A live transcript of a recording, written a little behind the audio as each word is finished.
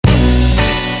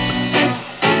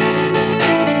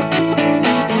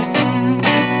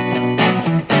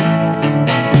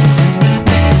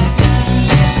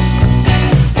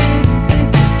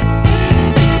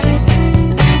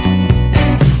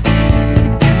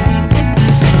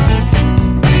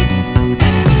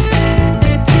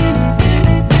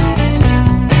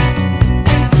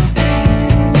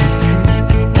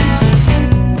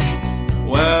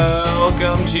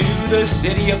the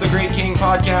City of the Great King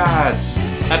podcast,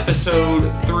 episode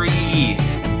 3.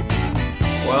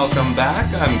 Welcome back.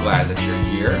 I'm glad that you're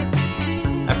here.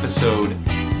 Episode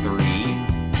 3.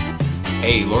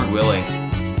 Hey, Lord willing,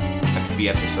 that could be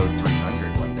episode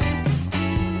 300 one day.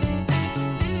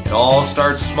 It all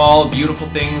starts small. Beautiful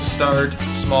things start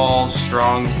small.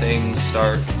 Strong things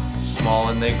start small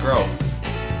and they grow.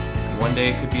 And one day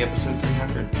it could be episode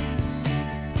 300.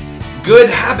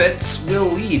 Good habits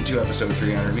will lead to episode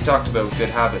 300. We talked about good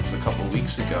habits a couple of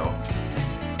weeks ago.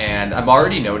 And I'm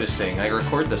already noticing, I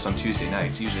record this on Tuesday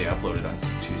nights, usually I upload it on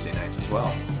Tuesday nights as well.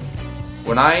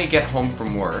 When I get home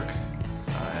from work,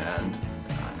 and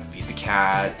I feed the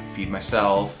cat, feed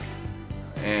myself,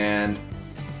 and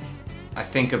I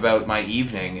think about my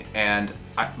evening, and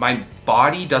my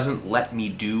body doesn't let me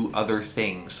do other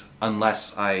things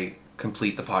unless I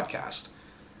complete the podcast.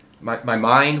 My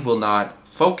mind will not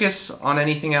focus on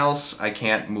anything else. I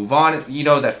can't move on. You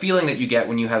know, that feeling that you get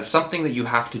when you have something that you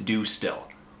have to do still.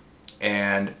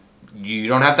 And you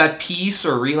don't have that peace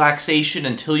or relaxation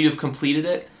until you've completed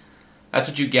it. That's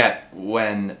what you get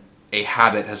when a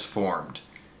habit has formed.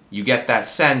 You get that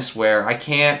sense where I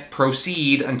can't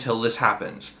proceed until this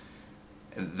happens.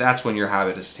 And that's when your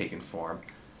habit has taken form.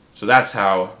 So that's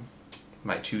how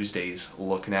my Tuesdays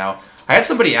look now. I had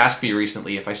somebody ask me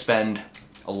recently if I spend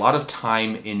a lot of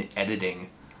time in editing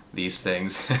these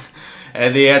things.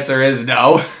 And the answer is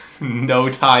no. No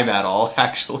time at all,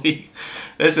 actually.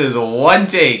 This is one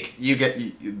take.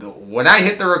 When I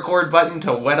hit the record button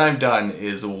to when I'm done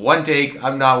is one take.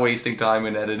 I'm not wasting time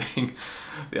in editing.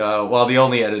 Well, the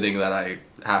only editing that I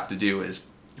have to do is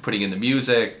putting in the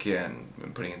music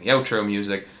and putting in the outro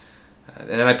music. And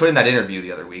then I put in that interview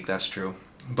the other week, that's true.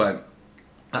 But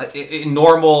in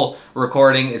normal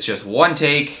recording, it's just one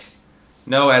take.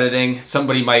 No editing.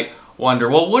 Somebody might wonder,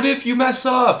 well, what if you mess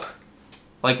up?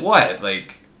 Like what?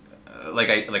 Like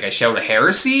I shout a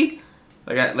heresy?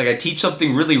 Like I teach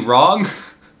something really wrong?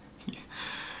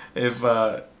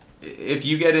 If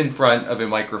you get in front of a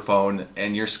microphone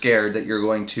and you're scared that you're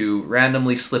going to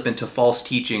randomly slip into false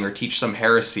teaching or teach some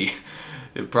heresy,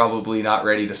 you're probably not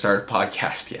ready to start a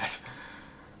podcast yet.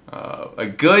 A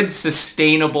good,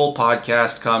 sustainable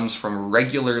podcast comes from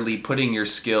regularly putting your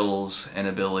skills and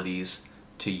abilities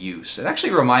to use. It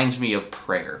actually reminds me of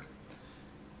prayer.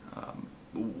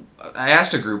 I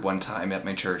asked a group one time at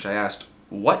my church, I asked,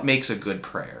 what makes a good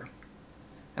prayer?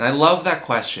 And I love that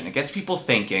question. It gets people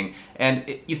thinking, and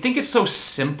you think it's so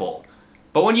simple,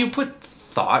 but when you put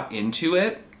thought into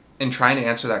it and trying to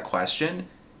answer that question,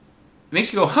 it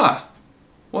makes you go,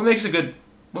 what makes a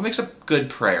good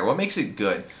prayer? What makes it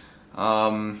good?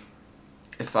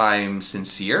 If I'm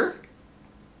sincere,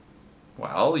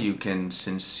 well, you can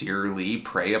sincerely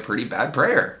pray a pretty bad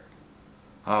prayer.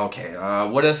 Okay,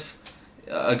 what if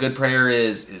a good prayer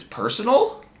is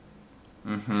personal?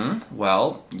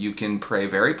 Well, you can pray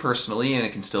very personally and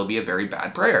it can still be a very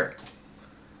bad prayer.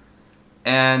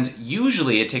 And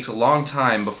usually it takes a long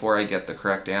time before I get the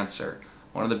correct answer.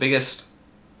 One of the biggest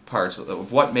parts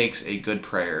of what makes a good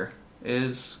prayer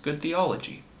is good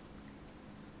theology.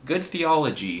 Good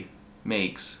theology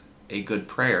makes a good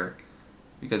prayer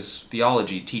because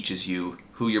theology teaches you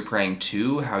who you're praying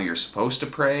to, how you're supposed to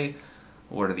pray,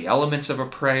 what are the elements of a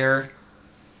prayer.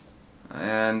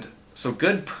 And so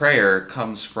good prayer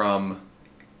comes from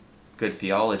good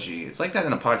theology. It's like that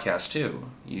in a podcast too.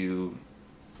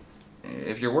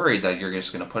 If you're worried that you're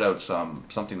just going to put out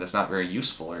something that's not very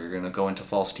useful or you're going to go into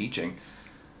false teaching,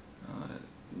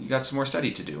 you got some more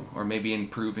study to do, or maybe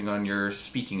improving on your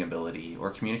speaking ability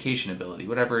or communication ability,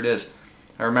 whatever it is.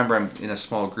 I remember I'm in a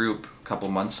small group a couple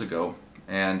months ago,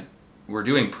 and we're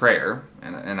doing prayer,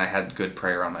 and I had good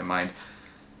prayer on my mind.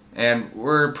 And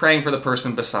we're praying for the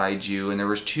person beside you, and there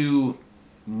was 2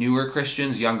 newer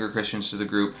Christians, younger Christians to the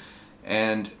group,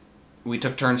 and we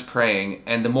took turns praying,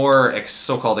 and the more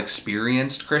so-called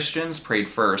experienced Christians prayed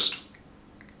first.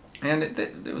 And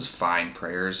it was fine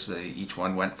prayers. Each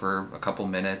one went for a couple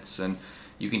minutes, and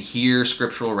you can hear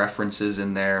scriptural references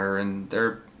in there, and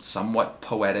they're somewhat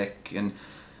poetic, and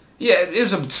yeah, it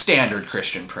was a standard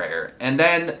Christian prayer. And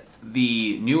then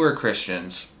the newer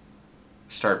Christians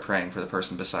start praying for the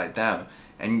person beside them,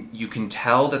 and you can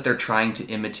tell that they're trying to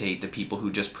imitate the people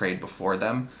who just prayed before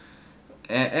them.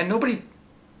 And nobody,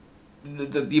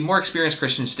 the more experienced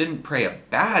Christians didn't pray a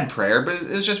bad prayer, but it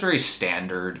was just very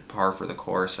standard, par for the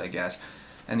course, I guess.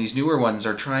 And these newer ones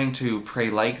are trying to pray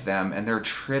like them, and they're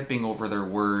tripping over their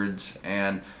words,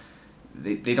 and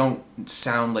they don't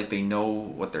sound like they know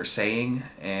what they're saying,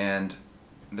 and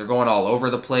they're going all over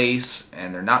the place,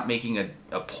 and they're not making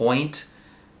a point.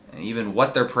 And even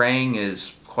what they're praying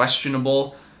is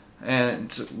questionable.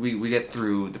 And we get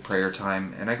through the prayer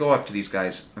time, and I go up to these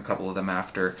guys, a couple of them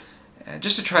after,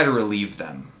 just to try to relieve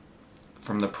them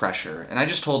from the pressure. And I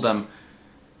just told them,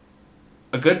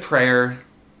 a good prayer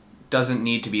doesn't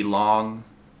need to be long.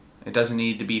 It doesn't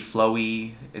need to be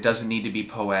flowy. It doesn't need to be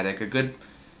poetic.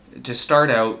 To start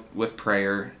out with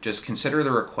prayer, just consider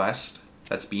the request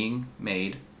that's being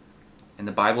made. And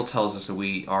the Bible tells us that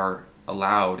we are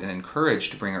allowed and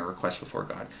encouraged to bring our requests before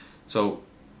God. So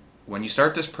when you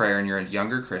start this prayer and you're a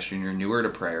younger Christian, you're newer to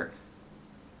prayer,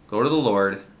 go to the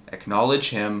Lord, acknowledge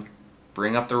Him,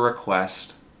 bring up the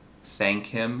request, thank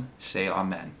Him, say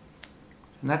Amen.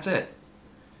 And that's it.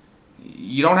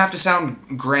 You don't have to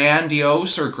sound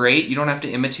grandiose or great. You don't have to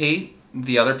imitate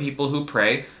the other people who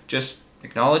pray. Just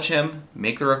acknowledge Him,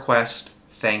 make the request,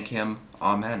 thank Him,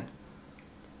 Amen.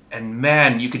 And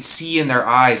man, you could see in their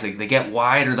eyes, like they get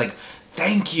wider, like,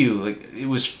 thank you. Like, it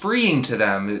was freeing to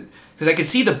them. Because I could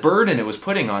see the burden it was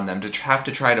putting on them to have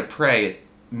to try to pray,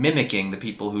 mimicking the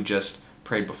people who just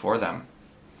prayed before them.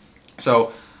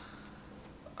 So,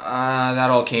 that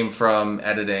all came from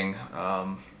editing.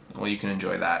 Well, you can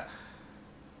enjoy that.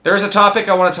 There's a topic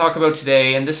I want to talk about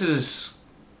today, and this is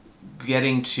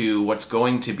getting to what's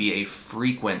going to be a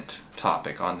frequent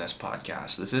topic on this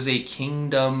podcast. This is a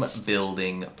kingdom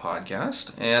building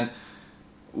podcast, and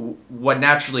what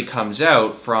naturally comes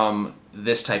out from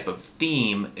this type of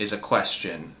theme is a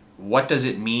question. What does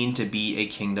it mean to be a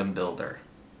kingdom builder?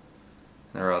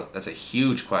 That's a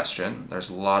huge question.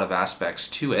 There's a lot of aspects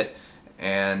to it,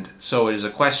 and so it is a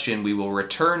question we will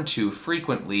return to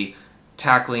frequently,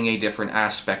 tackling a different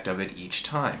aspect of it each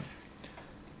time.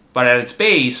 But at its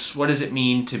base, what does it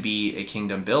mean to be a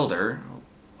kingdom builder?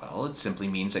 Well, it simply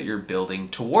means that you're building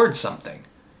towards something.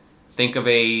 Think of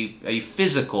a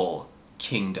physical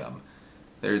kingdom.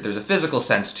 There's a physical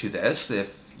sense to this.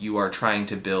 If you are trying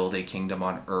to build a kingdom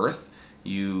on earth,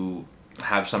 you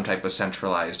have some type of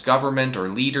centralized government or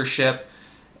leadership,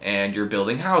 and you're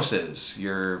building houses.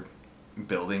 You're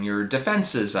building your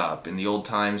defenses up. In the old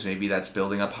times, maybe that's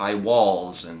building up high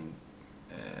walls and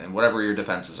whatever your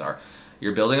defenses are.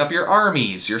 You're building up your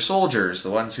armies, your soldiers, the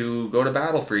ones who go to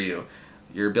battle for you.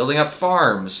 You're building up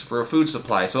farms for a food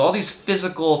supply. So all these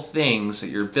physical things that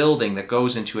you're building that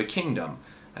goes into a kingdom.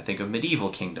 I think of medieval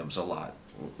kingdoms a lot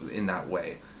in that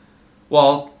way.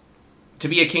 Well, to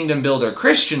be a kingdom builder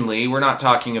Christianly, we're not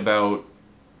talking about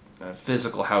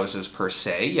physical houses per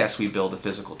se. Yes, we build a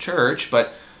physical church,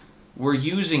 but we're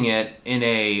using it in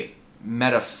a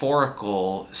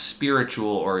metaphorical,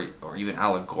 spiritual, or even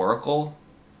allegorical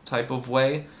type of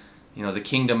way. You know, the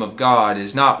kingdom of God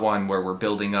is not one where we're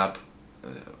building up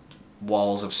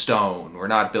walls of stone. We're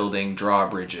not building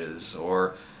drawbridges,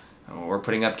 or we're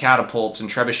putting up catapults and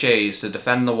trebuchets to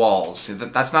defend the walls.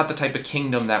 That's not the type of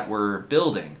kingdom that we're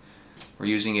building. We're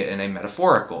using it in a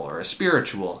metaphorical or a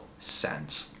spiritual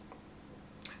sense.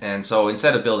 And so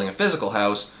instead of building a physical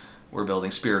house, we're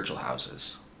building spiritual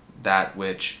houses. That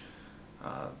which,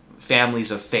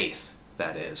 families of faith,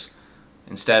 that is.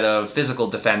 Instead of physical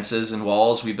defenses and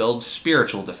walls, we build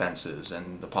spiritual defenses.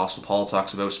 And the Apostle Paul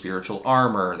talks about spiritual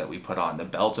armor that we put on, the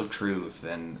belt of truth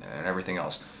and everything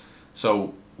else.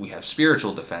 So we have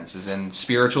spiritual defenses, and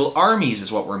spiritual armies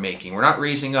is what we're making. We're not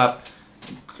raising up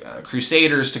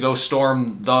crusaders to go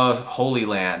storm the Holy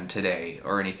Land today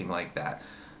or anything like that.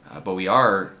 But we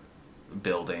are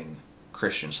building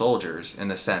Christian soldiers in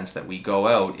the sense that we go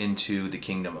out into the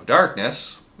kingdom of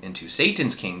darkness, into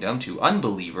Satan's kingdom, to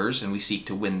unbelievers, and we seek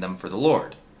to win them for the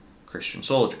Lord. Christian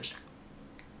soldiers.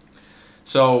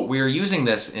 So we are using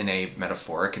this in a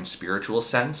metaphoric and spiritual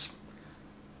sense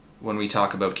when we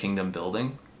talk about kingdom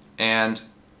building. And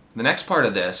the next part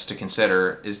of this to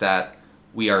consider is that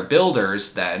we are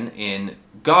builders then in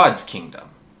God's kingdom.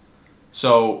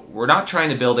 So we're not trying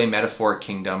to build a metaphoric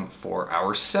kingdom for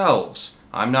ourselves.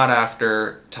 I'm not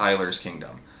after Tyler's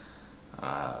kingdom.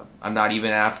 I'm not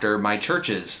even after my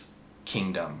church's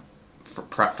kingdom,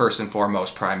 first and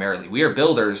foremost, primarily. We are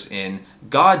builders in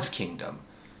God's kingdom.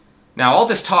 Now, all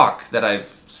this talk that I've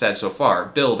said so far,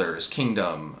 builders,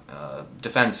 kingdom,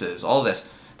 defenses, all this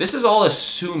is all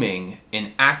assuming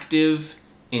an active,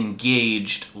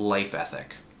 engaged life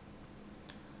ethic.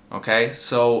 Okay?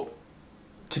 So,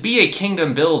 to be a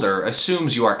kingdom builder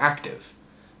assumes you are active.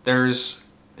 There's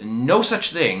no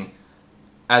such thing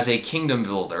as a kingdom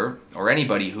builder, or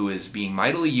anybody who is being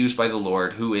mightily used by the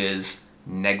Lord, who is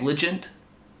negligent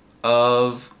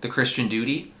of the Christian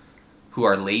duty, who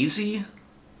are lazy,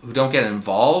 who don't get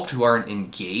involved, who aren't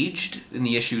engaged in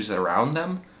the issues around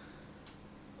them.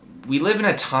 We live in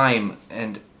a time,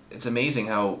 and it's amazing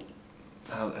how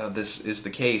this is the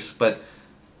case, but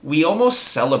we almost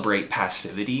celebrate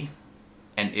passivity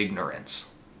and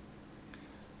ignorance.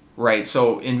 Right,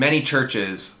 so in many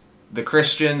churches, the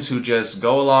Christians who just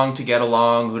go along to get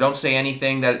along, who don't say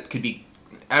anything that could be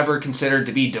ever considered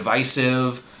to be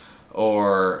divisive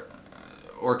or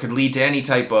could lead to any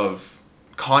type of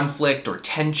conflict or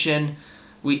tension,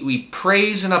 we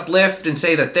praise and uplift and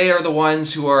say that they are the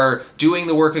ones who are doing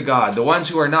the work of God, the ones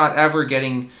who are not ever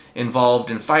getting involved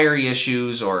in fiery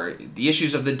issues or the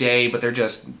issues of the day, but they're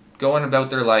just going about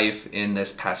their life in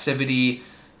this passivity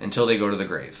until they go to the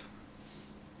grave.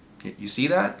 You see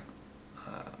that?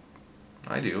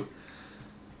 I do.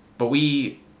 But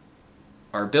we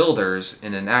are builders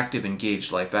in an active,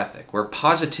 engaged life ethic. We're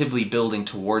positively building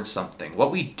towards something.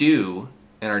 What we do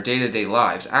in our day-to-day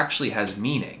lives actually has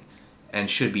meaning and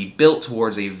should be built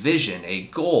towards a vision, a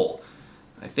goal.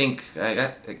 I think,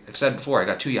 I've said before, I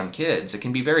got 2 young kids. It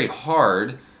can be very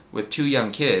hard with 2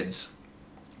 young kids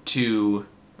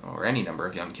or any number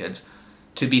of young kids,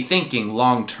 to be thinking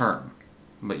long-term.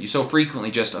 But you so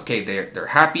frequently just, okay, they're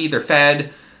happy, they're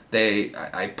fed,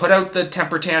 I put out the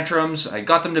temper tantrums, I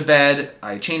got them to bed,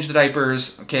 I changed the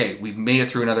diapers, okay, we made it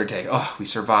through another day. Oh, we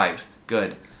survived.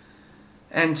 Good.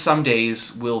 And some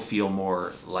days will feel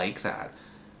more like that.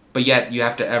 But yet you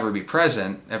have to ever be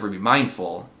present, ever be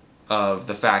mindful of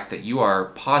the fact that you are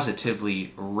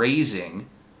positively raising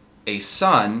a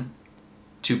son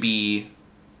to be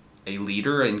a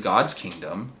leader in God's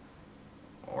kingdom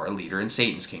or a leader in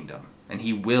Satan's kingdom. And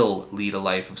he will lead a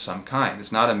life of some kind.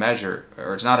 It's not a matter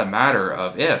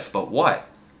of if, but what.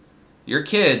 Your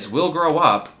kids will grow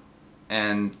up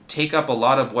and take up a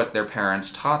lot of what their parents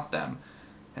taught them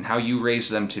and how you raised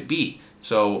them to be.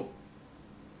 So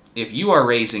if you are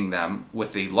raising them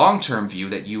with a long-term view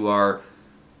that you are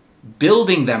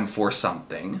building them for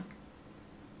something,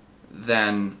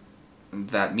 then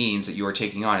that means that you are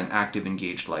taking on an active,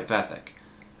 engaged life ethic.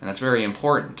 And that's very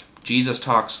important. Jesus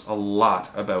talks a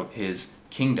lot about his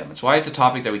kingdom. That's why it's a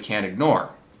topic that we can't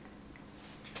ignore.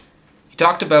 He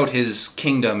talked about his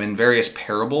kingdom in various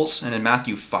parables, and in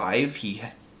Matthew 5, he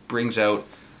brings out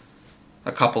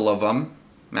a couple of them.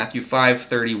 Matthew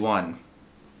 5:31.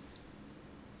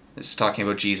 This is talking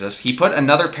about Jesus. He put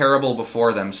another parable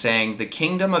before them, saying, "The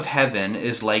kingdom of heaven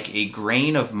is like a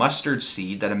grain of mustard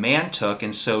seed that a man took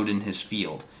and sowed in his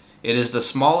field. It is the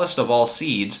smallest of all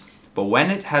seeds, but when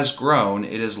it has grown,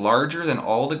 it is larger than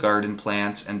all the garden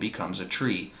plants and becomes a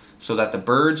tree, so that the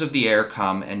birds of the air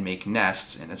come and make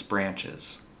nests in its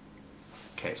branches."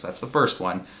 Okay, so that's the first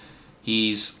one.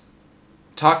 He's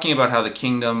talking about how the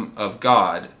kingdom of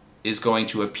God is going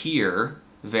to appear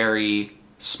very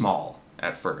small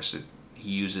at first. He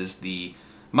uses the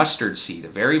mustard seed, a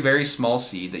very, very small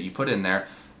seed that you put in there.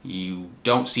 You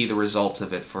don't see the results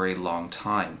of it for a long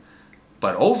time.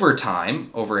 But over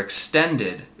time, over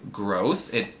extended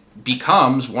growth, it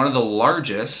becomes one of the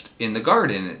largest in the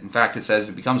garden. In fact, it says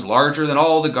it becomes larger than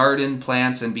all the garden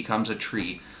plants and becomes a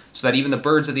tree, so that even the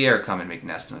birds of the air come and make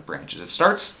nests in the branches. It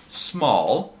starts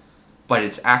small, but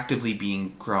it's actively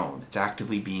being grown. It's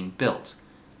actively being built.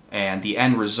 And the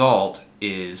end result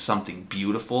is something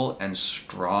beautiful and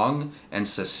strong and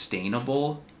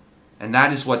sustainable. And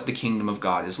that is what the kingdom of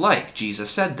God is like.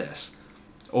 Jesus said this.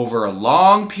 Over a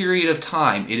long period of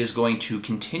time, it is going to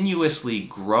continuously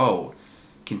grow,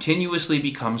 continuously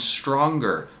become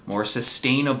stronger, more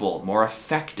sustainable, more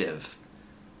effective.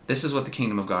 This is what the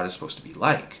kingdom of God is supposed to be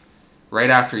like. Right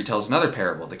after he tells another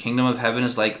parable, the kingdom of heaven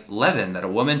is like leaven that a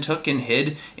woman took and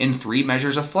hid in 3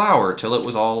 measures of flour till it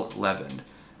was all leavened.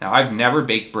 Now, I've never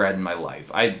baked bread in my life.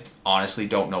 I honestly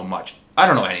don't know much. I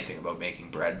don't know anything about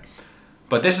making bread.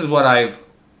 But this is what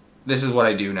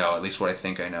I do know, at least what I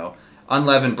think I know.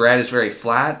 Unleavened bread is very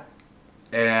flat,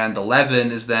 and the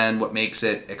leaven is then what makes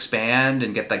it expand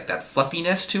and get like that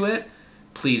fluffiness to it.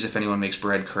 Please, if anyone makes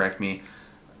bread, correct me.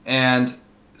 And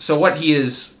so what he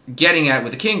is getting at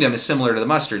with the kingdom is similar to the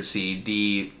mustard seed.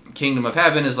 The kingdom of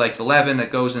heaven is like the leaven that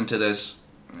goes into this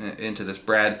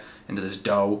bread, into this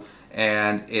dough,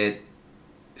 and it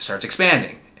starts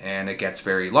expanding, and it gets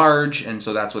very large, and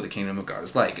so that's what the kingdom of God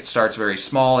is like. It starts very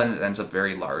small, and it ends up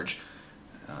very large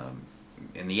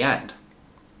in the end.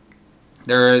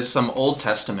 There is some Old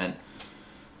Testament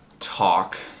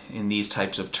talk in these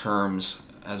types of terms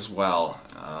as well,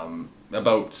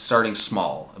 about starting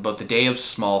small, about the day of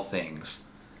small things.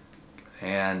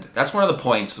 And that's one of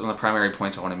the primary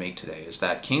points I want to make today, is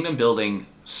that kingdom building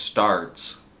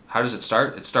starts. How does it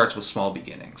start? It starts with small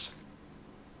beginnings.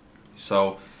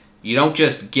 So you don't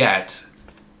just get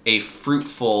a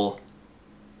fruitful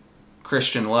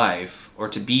Christian life or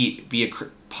to be a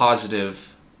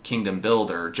positive kingdom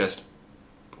builder just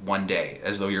one day,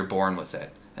 as though you're born with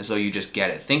it, as though you just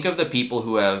get it. Think of the people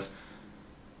who have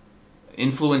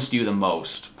influenced you the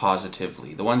most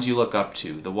positively, the ones you look up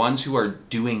to, the ones who are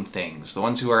doing things, the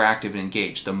ones who are active and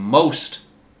engaged, the most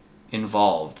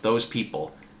involved, those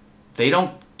people, they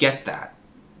don't get that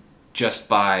just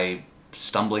by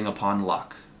stumbling upon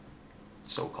luck,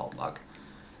 so-called luck.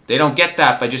 They don't get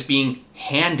that by just being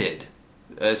handed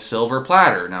a silver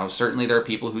platter. Now, certainly there are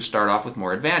people who start off with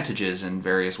more advantages in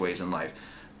various ways in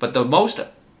life, but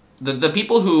the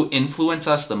people who influence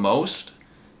us the most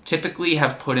typically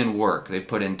have put in work, they've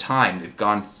put in time, they've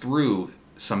gone through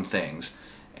some things,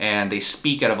 and they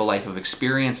speak out of a life of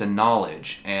experience and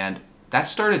knowledge, and that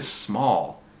started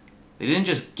small. They didn't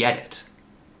just get it.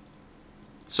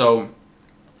 So,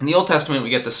 in the Old Testament,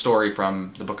 we get the story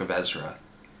from the book of Ezra.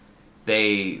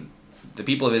 The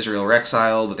people of Israel were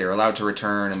exiled, but they were allowed to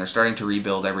return, and they're starting to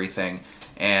rebuild everything,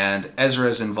 and Ezra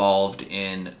is involved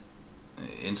in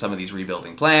some of these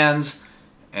rebuilding plans,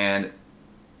 and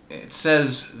it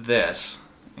says this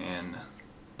in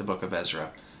the book of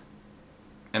Ezra.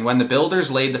 And when the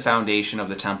builders laid the foundation of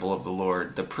the temple of the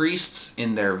Lord, the priests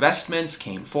in their vestments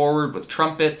came forward with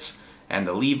trumpets, and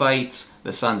the Levites,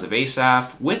 the sons of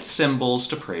Asaph, with cymbals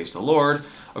to praise the Lord,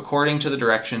 according to the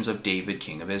directions of David,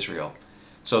 king of Israel.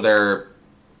 So they're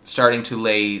starting to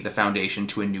lay the foundation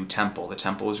to a new temple. The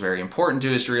temple was very important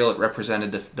to Israel. It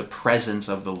represented the presence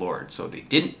of the Lord. So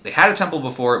they had a temple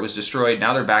before, it was destroyed.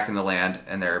 Now they're back in the land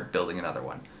and they're building another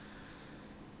one.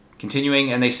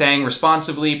 Continuing, and they sang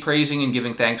responsively, praising and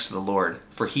giving thanks to the Lord,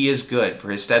 for he is good,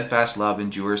 for his steadfast love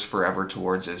endures forever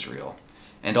towards Israel.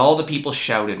 And all the people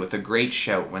shouted with a great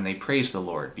shout when they praised the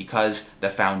Lord, because the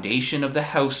foundation of the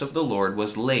house of the Lord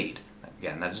was laid.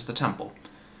 Again, that is the temple.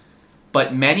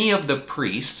 But many of the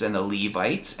priests and the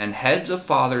Levites and heads of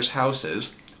fathers'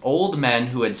 houses, old men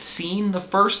who had seen the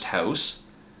first house,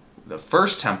 the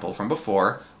first temple from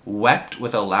before, wept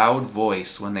with a loud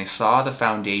voice when they saw the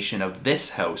foundation of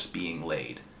this house being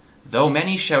laid, though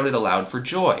many shouted aloud for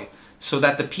joy, so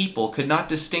that the people could not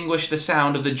distinguish the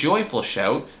sound of the joyful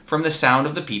shout from the sound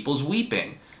of the people's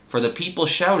weeping, for the people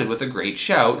shouted with a great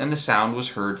shout, and the sound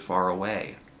was heard far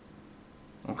away.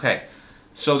 Okay.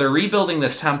 So they're rebuilding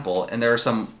this temple, and there are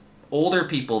some older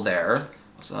people there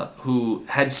who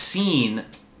had seen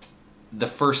the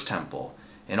first temple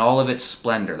in all of its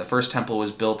splendor. The first temple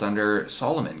was built under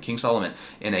Solomon, King Solomon,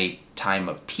 in a time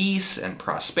of peace and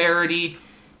prosperity,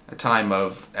 a time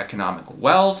of economic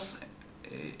wealth.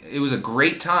 It was a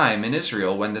great time in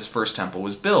Israel when this first temple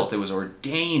was built. It was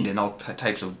ordained in all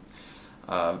types of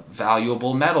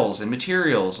valuable metals and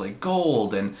materials like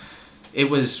gold, and it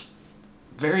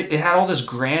had all this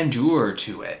grandeur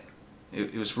to it.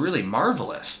 It was really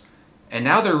marvelous. And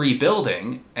now they're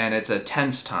rebuilding, and it's a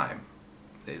tense time.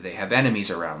 They have enemies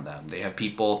around them. They have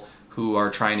people who are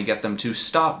trying to get them to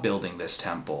stop building this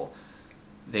temple.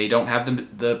 They don't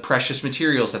have the precious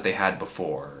materials that they had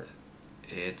before.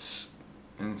 They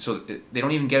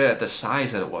don't even get it at the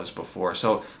size that it was before.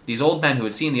 So these old men who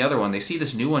had seen the other one, they see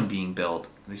this new one being built.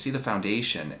 They see the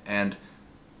foundation, and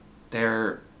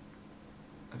they're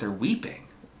weeping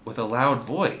with a loud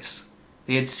voice.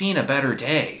 They had seen a better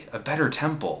day, a better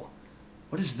temple.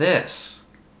 What is this?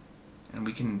 And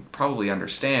we can probably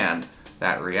understand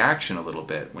that reaction a little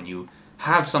bit. When you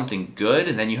have something good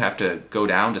and then you have to go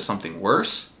down to something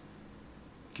worse,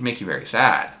 it can make you very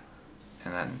sad.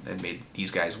 And then it made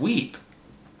these guys weep.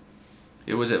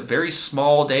 It was a very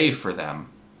small day for them.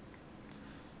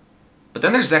 But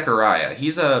then there's Zechariah.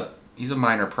 He's a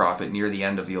minor prophet near the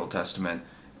end of the Old Testament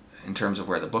in terms of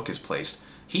where the book is placed.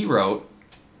 He wrote,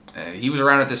 he was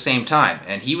around at the same time,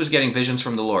 and he was getting visions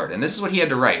from the Lord. And this is what he had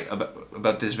to write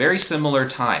about this very similar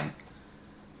time.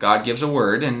 God gives a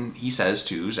word, and he says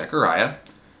to Zechariah,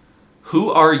 "Who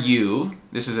are you?"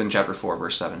 This is in chapter 4,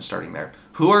 verse 7, starting there.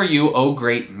 "Who are you, O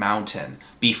great mountain?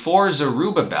 Before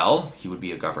Zerubbabel," he would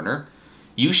be a governor,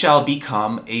 "you shall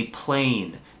become a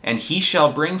plain, and he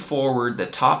shall bring forward the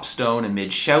top stone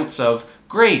amid shouts of,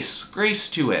 'Grace, grace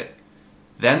to it.'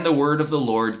 Then the word of the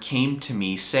Lord came to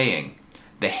me, saying,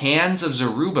 'The hands of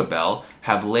Zerubbabel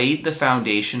have laid the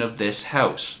foundation of this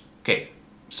house.'" Okay,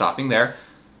 stopping there.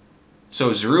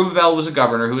 So Zerubbabel was a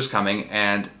governor who was coming,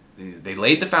 and they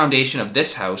laid the foundation of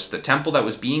this house, the temple that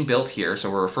was being built here. So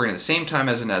we're referring to the same time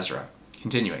as in Ezra.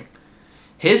 Continuing.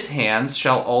 "His hands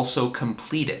shall also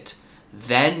complete it.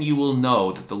 Then you will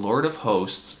know that the Lord of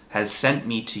hosts has sent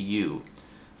me to you."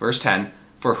 Verse 10.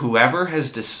 "For whoever has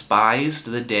despised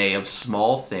the day of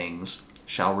small things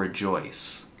shall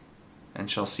rejoice,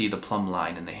 and shall see the plumb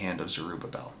line in the hand of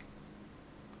Zerubbabel."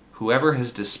 Whoever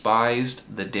has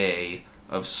despised the day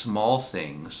of small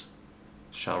things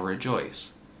shall rejoice.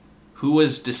 Who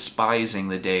was despising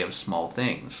the day of small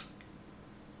things?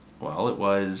 Well, it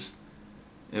was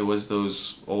It was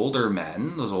those older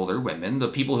men, those older women, the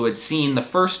people who had seen the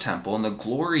first temple and the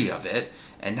glory of it,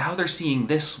 and now they're seeing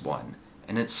this one,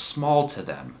 and it's small to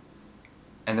them,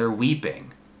 and they're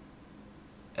weeping.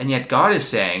 And yet God is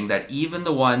saying that even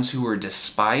the ones who were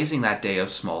despising that day of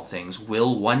small things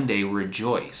will one day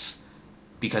rejoice,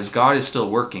 because God is still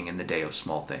working in the day of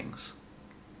small things.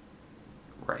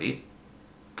 Right?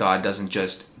 God doesn't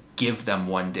just give them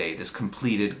one day this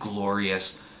completed,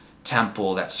 glorious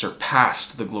temple that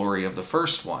surpassed the glory of the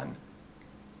first one.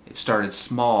 It started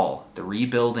small. The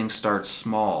rebuilding starts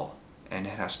small, and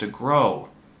it has to grow.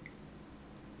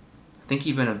 Think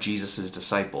even of Jesus'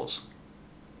 disciples.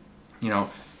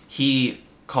 He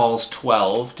calls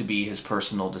 12 to be his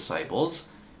personal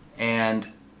disciples, and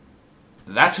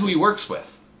that's who he works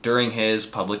with during his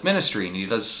public ministry. And he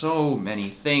does so many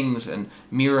things and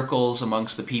miracles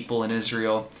amongst the people in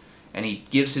Israel, and he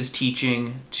gives his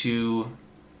teaching to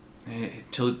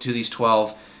these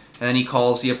 12, and then he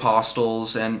calls the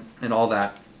apostles and all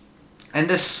that. And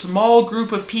this small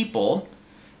group of people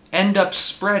end up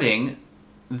spreading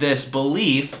this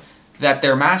belief that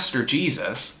their master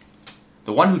Jesus,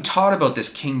 the one who taught about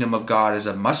this kingdom of God as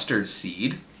a mustard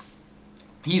seed,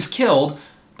 he's killed,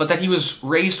 but that he was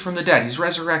raised from the dead. He's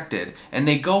resurrected. And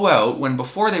they go out, when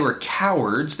before they were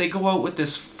cowards, they go out with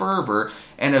this fervor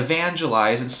and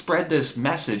evangelize and spread this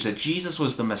message that Jesus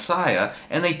was the Messiah,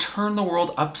 and they turn the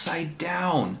world upside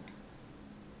down.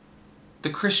 The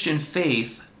Christian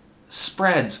faith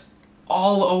spreads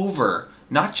all over,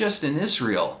 not just in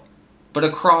Israel, but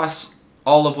across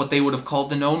all of what they would have called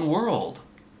the known world.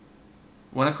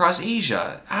 Went across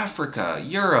Asia, Africa,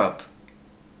 Europe,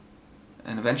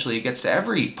 and eventually it gets to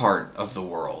every part of the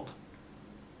world.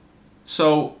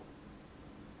 So,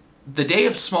 the day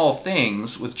of small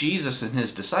things with Jesus and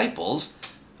his disciples,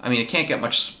 it can't get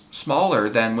much smaller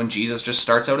than when Jesus just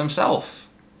starts out himself.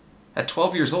 At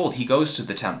 12 years old, he goes to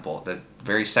the temple, the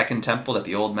very second temple that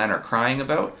the old men are crying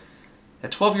about.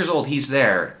 At 12 years old, he's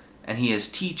there, and he is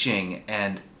teaching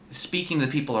and speaking to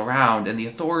the people around, and the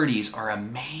authorities are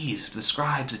amazed. The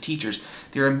scribes, the teachers,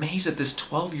 they're amazed that this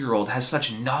 12-year-old has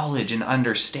such knowledge and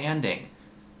understanding.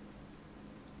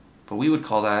 But we would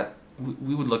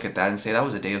look at that and say that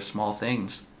was a day of small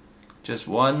things. Just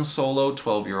one solo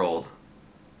 12-year-old.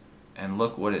 And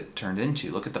look what it turned into.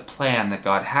 Look at the plan that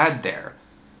God had there.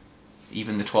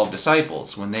 Even the 12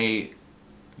 disciples, when they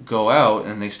go out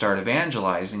and they start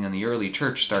evangelizing and the early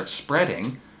church starts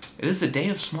spreading, it is a day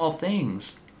of small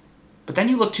things. But then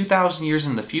you look 2,000 years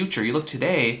in the future, you look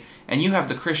today, and you have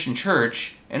the Christian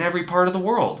church in every part of the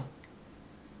world.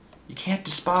 You can't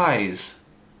despise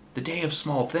the day of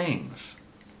small things.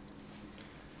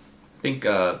 I think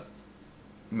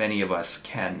many of us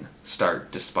can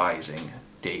start despising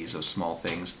days of small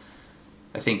things.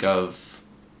 I think of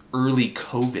early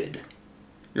COVID.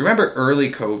 You remember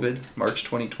early COVID, March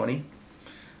 2020?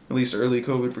 At least early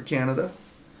COVID for Canada.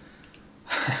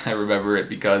 I remember it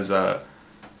because the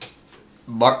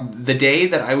day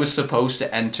that I was supposed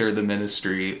to enter the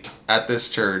ministry at this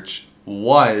church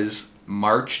was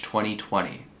March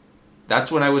 2020.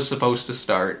 That's when I was supposed to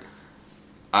start.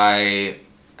 I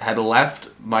had left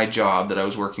my job that I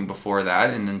was working before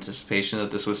that in anticipation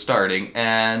that this was starting,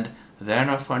 and then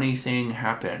a funny thing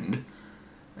happened.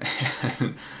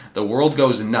 The world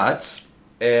goes nuts,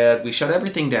 and we shut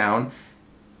everything down,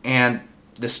 and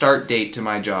the start date to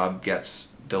my job gets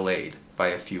delayed by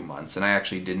a few months, and I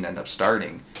actually didn't end up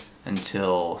starting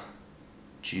until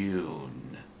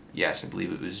June. Yes, I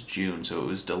believe it was June, so it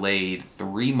was delayed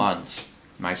 3 months,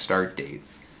 my start date.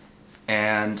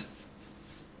 And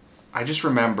I just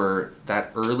remember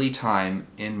that early time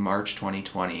in March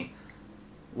 2020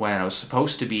 when I was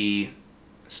supposed to be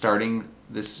starting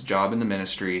this job in the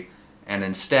ministry, and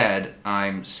instead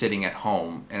I'm sitting at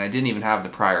home, and I didn't even have the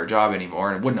prior job anymore,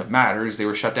 and it wouldn't have mattered because they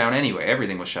were shut down anyway.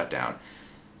 Everything was shut down.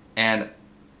 And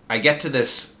I get to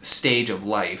this stage of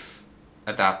life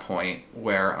at that point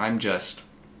where I'm just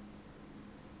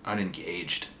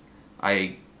unengaged.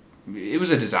 It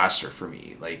was a disaster for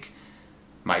me. Like,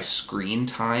 my screen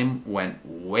time went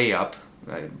way up.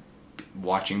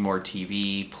 Watching more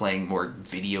TV, playing more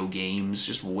video games,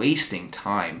 just wasting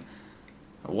time.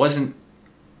 I wasn't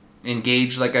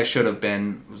engaged like I should have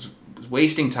been. Was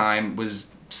wasting time.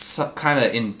 Was kind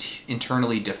of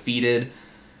internally defeated,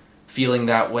 feeling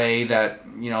that way. That,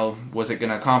 was it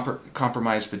going to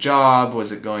compromise the job?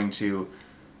 Was it going to,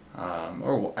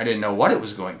 or I didn't know what it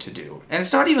was going to do. And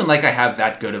it's not even like I have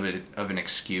that good of an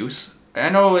excuse. I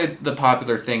know the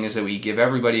popular thing is that we give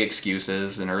everybody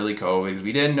excuses in early COVID because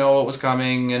we didn't know what was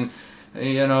coming, and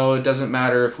it doesn't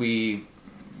matter if we,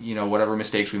 whatever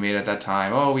mistakes we made at that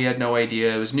time. Oh, we had no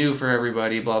idea. It was new for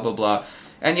everybody, blah, blah, blah.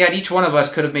 And yet each one of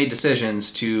us could have made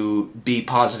decisions to be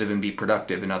positive and be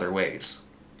productive in other ways.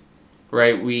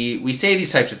 Right? We say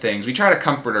these types of things. We try to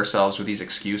comfort ourselves with these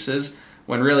excuses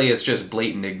when really it's just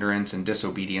blatant ignorance and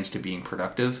disobedience to being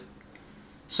productive.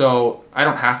 So I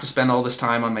don't have to spend all this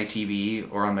time on my TV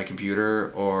or on my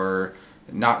computer or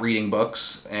not reading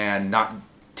books and not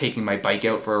taking my bike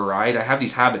out for a ride. I have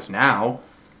these habits now,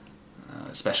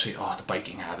 especially, the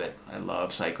biking habit. I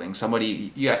love cycling.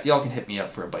 Y'all can hit me up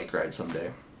for a bike ride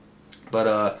someday.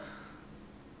 But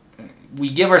we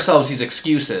give ourselves these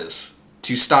excuses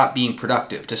to stop being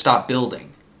productive, to stop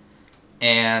building.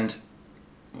 And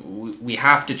we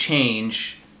have to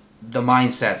change the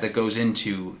mindset that goes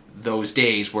into those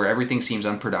days where everything seems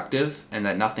unproductive and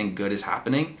that nothing good is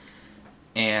happening,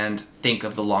 and think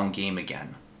of the long game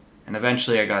again. And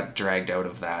eventually I got dragged out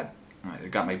of that. I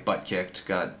got my butt kicked,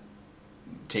 got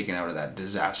taken out of that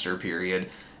disaster period,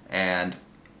 and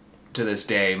to this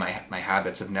day my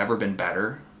habits have never been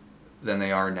better than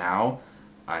they are now.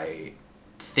 I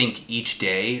think each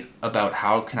day about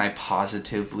how can I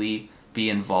positively be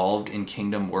involved in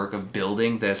kingdom work of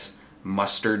building this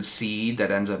mustard seed that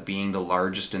ends up being the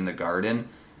largest in the garden.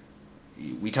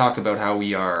 We talk about how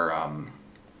we are,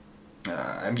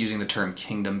 I'm using the term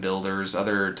kingdom builders.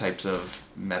 Other types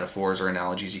of metaphors or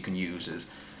analogies you can use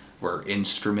is we're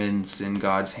instruments in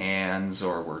God's hands,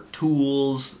 or we're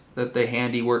tools that the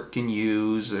handiwork can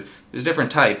use. There's different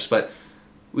types, but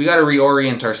we got to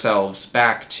reorient ourselves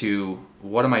back to,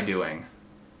 what am I doing?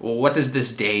 Well, what does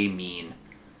this day mean?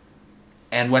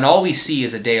 And when all we see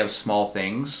is a day of small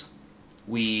things,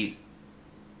 we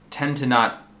tend to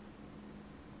not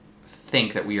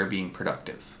think that we are being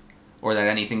productive, or that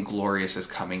anything glorious is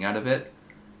coming out of it,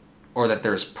 or that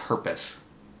there's purpose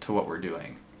to what we're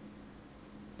doing.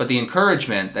 But the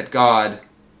encouragement that God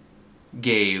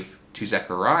gave to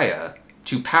Zechariah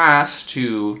to pass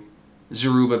to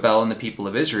Zerubbabel and the people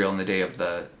of Israel in the day of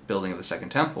the building of the second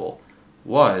temple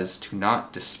was to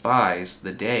not despise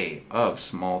the day of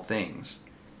small things.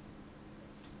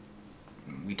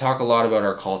 We talk a lot about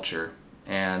our culture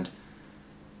and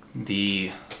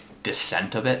the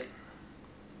descent of it.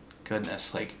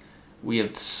 Goodness, we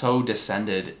have so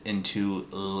descended into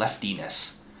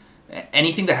leftiness.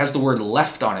 Anything that has the word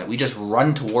left on it, we just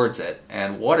run towards it,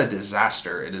 and what a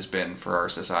disaster it has been for our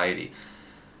society.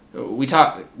 We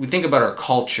think about our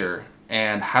culture,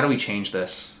 and how do we change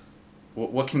this?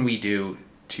 What can we do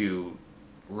to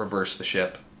reverse the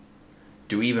ship?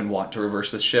 Do we even want to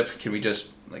reverse this ship? Can we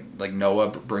just, like Noah,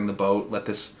 bring the boat, let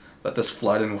this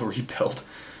flood, and we'll rebuild?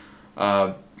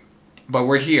 But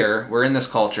we're here, we're in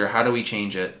this culture. How do we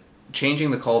change it?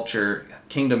 Changing the culture,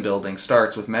 kingdom building,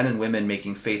 starts with men and women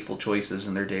making faithful choices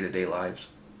in their day-to-day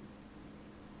lives.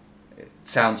 It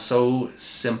sounds so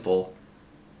simple,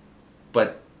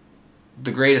 but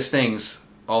the greatest things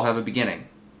all have a beginning.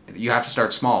 You have to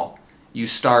start small. You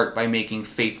start by making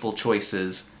faithful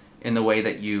choices in the way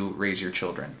that you raise your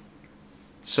children.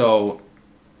 So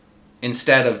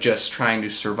instead of just trying to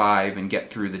survive and get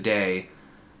through the day,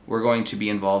 we're going to be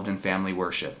involved in family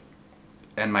worship.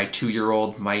 And my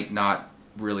 2-year-old might not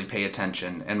really pay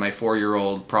attention, and my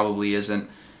 4-year-old probably isn't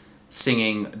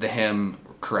singing the hymn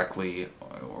correctly,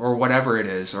 or whatever it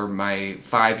is, or my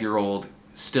 5-year-old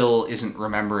still isn't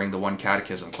remembering the one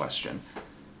catechism question.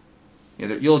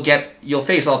 You'll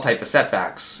face all type of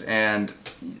setbacks, and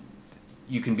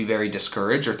you can be very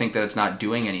discouraged or think that it's not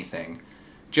doing anything.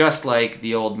 Just like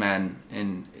the old men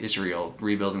in Israel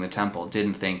rebuilding the temple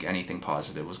didn't think anything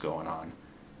positive was going on,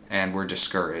 and were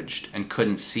discouraged and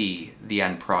couldn't see the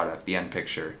end product, the end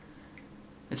picture.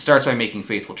 It starts by making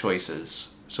faithful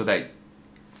choices so that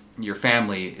your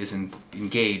family is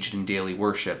engaged in daily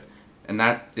worship, and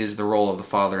that is the role of the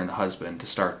father and the husband to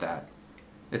start that.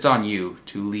 It's on you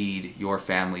to lead your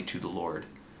family to the Lord,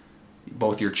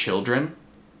 both your children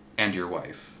and your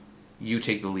wife. You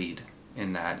take the lead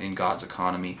in that, in God's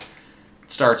economy.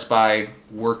 It starts by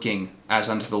working as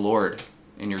unto the Lord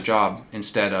in your job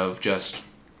instead of just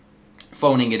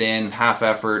phoning it in, half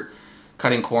effort,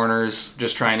 cutting corners,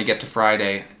 just trying to get to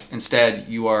Friday. Instead,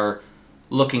 you are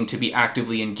looking to be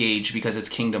actively engaged because it's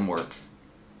kingdom work.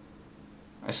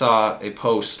 I saw a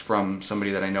post from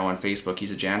somebody that I know on Facebook.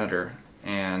 He's a janitor,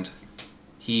 and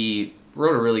he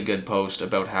wrote a really good post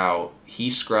about how he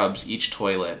scrubs each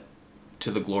toilet to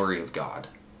the glory of God.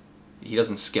 He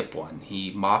doesn't skip one.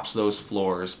 He mops those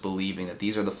floors believing that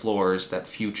these are the floors that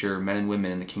future men and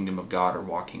women in the kingdom of God are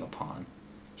walking upon.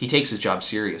 He takes his job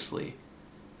seriously.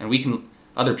 And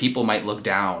other people might look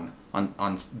down on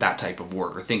that type of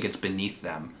work or think it's beneath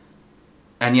them.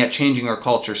 And yet changing our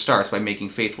culture starts by making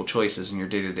faithful choices in your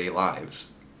day-to-day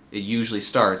lives. It usually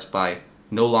starts by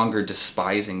no longer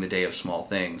despising the day of small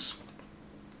things.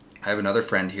 I have another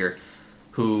friend here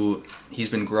who he's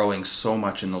been growing so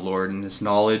much in the Lord, in his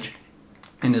knowledge,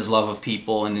 in his love of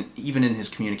people, and even in his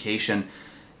communication.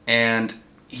 And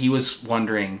he was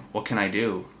wondering, what can I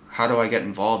do? How do I get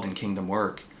involved in kingdom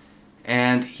work?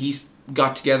 And he's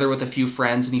got together with a few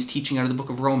friends, and he's teaching out of the book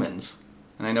of Romans.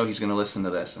 And I know he's going to listen to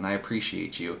this, and I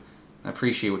appreciate you. I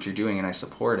appreciate what you're doing, and I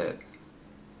support it.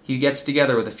 He gets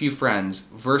together with a few friends,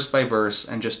 verse by verse,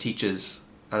 and just teaches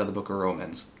out of the book of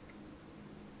Romans.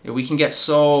 We can get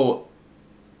so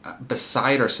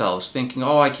beside ourselves, thinking,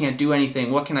 oh, I can't do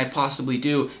anything. What can I possibly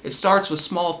do? It starts with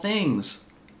small things.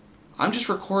 I'm just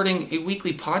recording a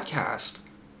weekly podcast.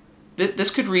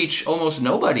 This could reach almost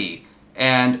nobody.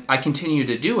 And I continue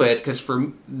to do it because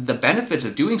for the benefits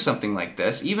of doing something like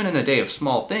this, even in a day of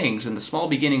small things, and the small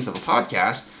beginnings of a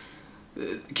podcast,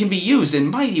 can be used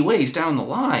in mighty ways down the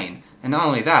line. And not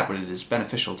only that, but it is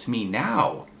beneficial to me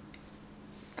now.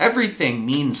 Everything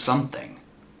means something.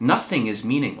 Nothing is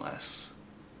meaningless.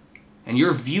 And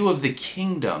your view of the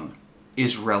kingdom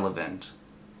is relevant.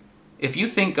 If you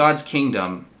think God's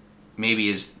kingdom maybe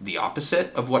is the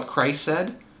opposite of what Christ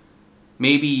said,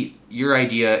 maybe your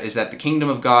idea is that the kingdom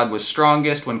of God was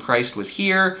strongest when Christ was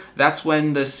here. That's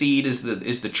when the seed is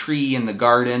the tree in the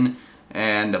garden,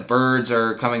 and the birds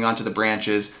are coming onto the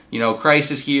branches.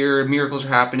 Christ is here, miracles are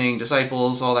happening,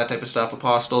 disciples, all that type of stuff,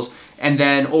 apostles. And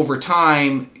then over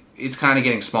time, it's kind of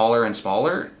getting smaller and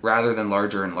smaller rather than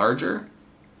larger and larger.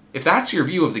 If that's your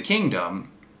view of the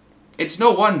kingdom, it's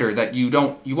no wonder that you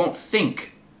won't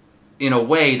think in a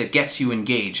way that gets you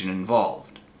engaged and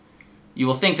involved. You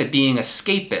will think that being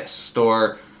escapist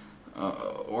or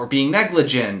being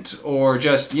negligent or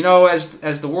just,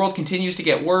 as the world continues to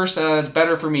get worse, it's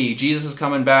better for me. Jesus is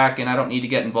coming back and I don't need to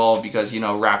get involved because,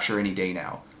 rapture any day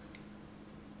now.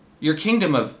 Your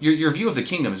your view of the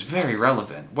kingdom is very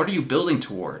relevant. What are you building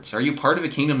towards? Are you part of a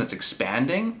kingdom that's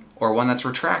expanding or one that's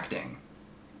retracting?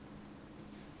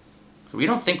 So we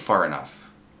don't think far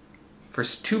enough. For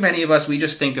too many of us, we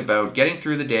just think about getting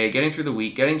through the day, getting through the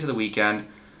week, getting to the weekend.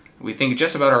 We think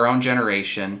just about our own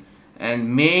generation,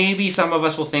 and maybe some of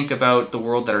us will think about the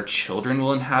world that our children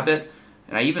will inhabit.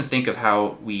 And I even think of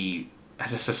how we,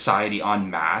 as a society en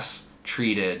masse,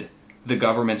 treated the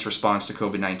government's response to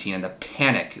COVID-19 and the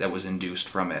panic that was induced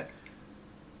from it.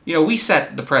 We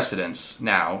set the precedents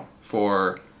now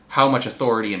for how much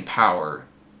authority and power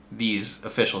these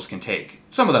officials can take.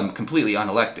 Some of them completely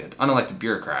unelected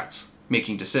bureaucrats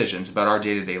making decisions about our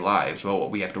day-to-day lives, about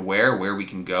what we have to wear, where we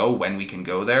can go, when we can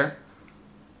go there.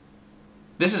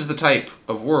 This is the type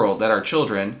of world that our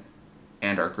children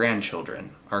and our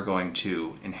grandchildren are going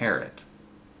to inherit.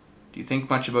 Do you think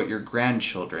much about your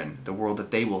grandchildren, the world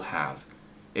that they will have?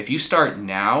 If you start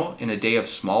now, in a day of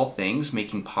small things,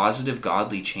 making positive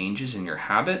godly changes in your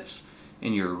habits,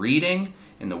 in your reading,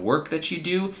 in the work that you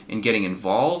do, in getting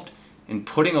involved, in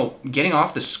getting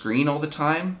off the screen all the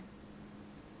time,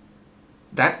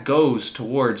 that goes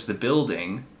towards the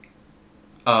building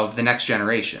of the next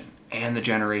generation and the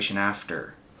generation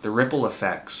after. The ripple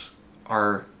effects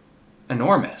are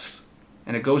enormous,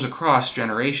 and it goes across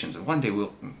generations. And one day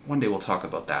we'll talk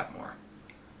about that more.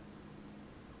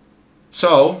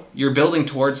 So you're building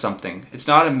towards something. It's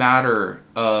not a matter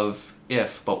of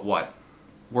if, but what.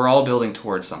 We're all building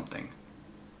towards something.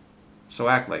 So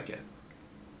act like it.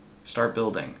 Start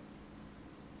building.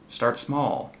 Start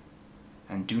small.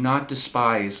 And do not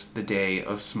despise the day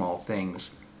of small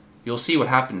things. You'll see what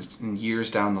happens in years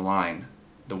down the line.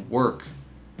 The work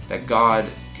that God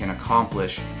can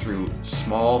accomplish through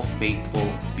small, faithful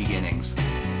beginnings.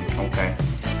 Okay.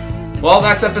 Well,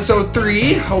 that's episode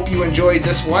 3. Hope you enjoyed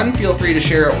this one. Feel free to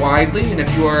share it widely. And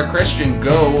if you are a Christian,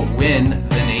 go win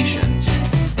the nations.